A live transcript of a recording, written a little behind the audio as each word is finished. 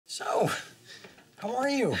So, how are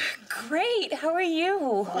you? Great. How are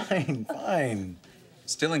you? Fine, fine.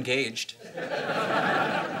 Still engaged.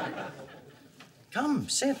 Come,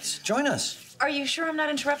 sit. Join us. Are you sure I'm not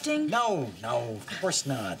interrupting? No, of course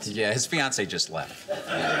not. Yeah, his fiancée just left.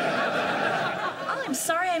 Oh, I'm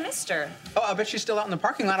sorry I missed her. Oh, I bet she's still out in the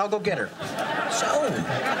parking lot. I'll go get her. So,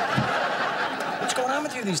 what's going on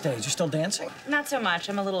with you these days? You still dancing? Not so much.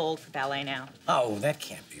 I'm a little old for ballet now. Oh, that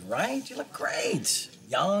can't be right. You look great.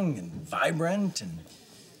 Young and vibrant and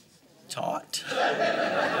taut.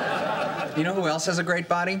 You know who else has a great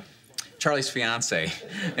body? Charlie's fiancée.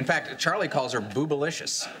 In fact, Charlie calls her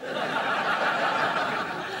boobalicious.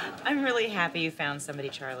 I'm really happy you found somebody,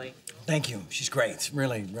 Charlie. Thank you. She's great.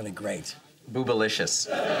 Really, really great. Boobalicious.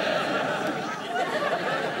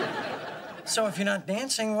 So if you're not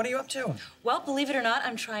dancing, what are you up to? Well, believe it or not,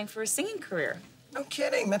 I'm trying for a singing career. No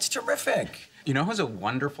kidding. That's terrific. You know who's a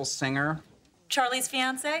wonderful singer? Charlie's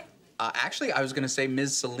fiancée? Actually, I was going to say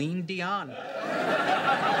Ms. Celine Dion.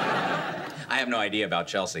 I have no idea about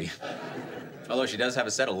Chelsea. Although she does have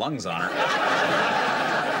a set of lungs on her.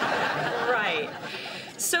 Right.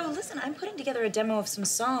 So, listen, I'm putting together a demo of some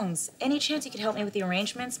songs. Any chance you could help me with the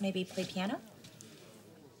arrangements, maybe play piano?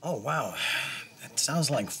 Oh, wow. That sounds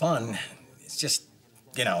like fun. It's just,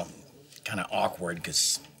 kind of awkward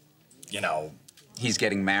because, He's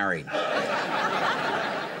getting married.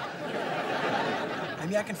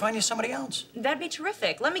 maybe I can find you somebody else. That'd be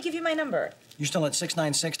terrific. Let me give you my number. You still at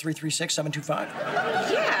 696-336-725?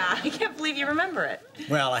 Yeah, I can't believe you remember it.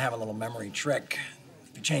 Well, I have a little memory trick.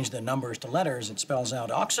 If you change the numbers to letters, it spells out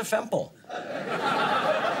oxyfemple.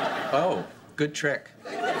 Oh, good trick.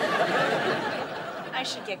 I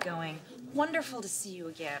should get going. Wonderful to see you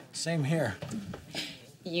again. Same here.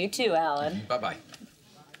 You too, Alan. Bye-bye.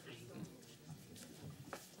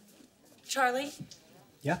 Charlie,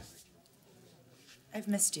 Yeah? I've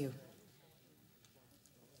missed you.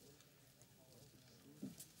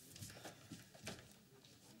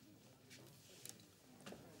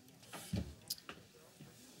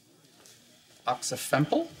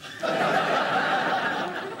 Oxyfemple?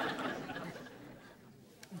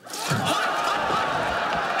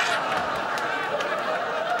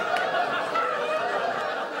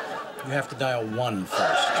 You have to dial 1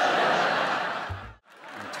 first.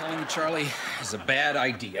 I'm telling you, Charlie, it's a bad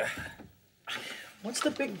idea. What's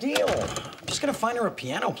the big deal? I'm just gonna find her a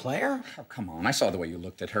piano player. Oh, come on. I saw the way you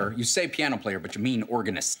looked at her. You say piano player, but you mean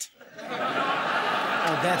organist.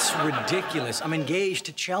 Oh, that's ridiculous. I'm engaged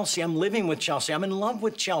to Chelsea. I'm living with Chelsea. I'm in love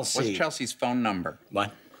with Chelsea. What's Chelsea's phone number?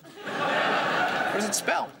 What? What does it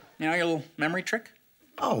spell? You know, your little memory trick?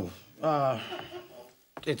 Oh,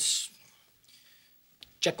 it's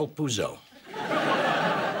Jekyll Puzo.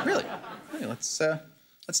 Really? Hey, let's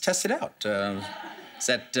test it out. Is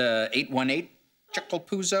that 818 Jekyll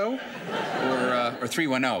Puzo or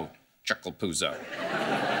 310 Jekyll Puzo?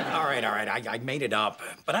 All right, I made it up.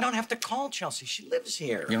 But I don't have to call Chelsea. She lives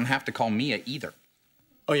here. You don't have to call Mia either.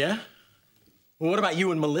 Oh, yeah? Well, what about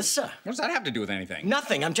you and Melissa? What does that have to do with anything?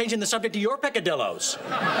 Nothing. I'm changing the subject to your peccadillos.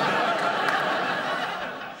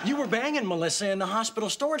 You were banging Melissa in the hospital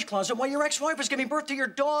storage closet while your ex-wife was giving birth to your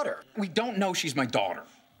daughter. We don't know she's my daughter.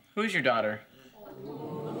 Who's your daughter?